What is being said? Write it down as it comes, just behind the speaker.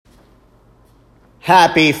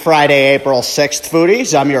Happy Friday, April 6th,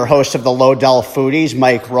 foodies. I'm your host of the Lodell Foodies,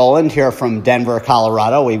 Mike Rowland, here from Denver,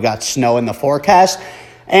 Colorado. We've got snow in the forecast.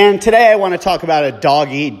 And today I want to talk about a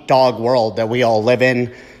dog-eat-dog world that we all live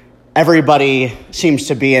in. Everybody seems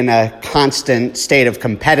to be in a constant state of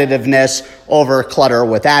competitiveness, over clutter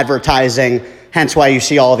with advertising, hence why you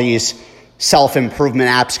see all these self-improvement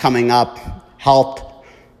apps coming up, health,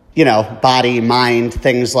 body, mind,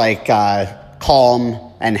 things like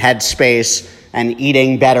Calm and Headspace and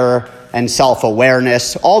eating better and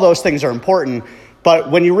self-awareness. All those things are important, but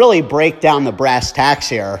when you really break down the brass tacks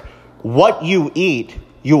here, what you eat,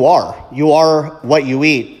 you are. You are what you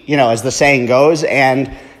eat, as the saying goes,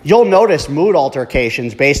 and you'll notice mood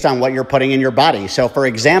altercations based on what you're putting in your body. So for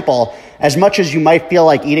example, as much as you might feel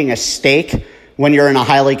like eating a steak when you're in a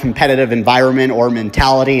highly competitive environment or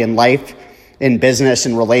mentality in life, in business,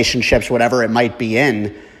 in relationships, whatever it might be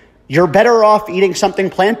in, you're better off eating something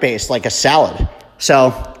plant-based like a salad.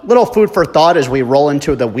 So little food for thought as we roll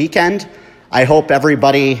into the weekend. I hope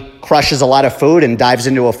everybody crushes a lot of food and dives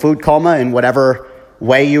into a food coma in whatever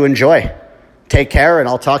way you enjoy. Take care, and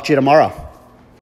I'll talk to you tomorrow.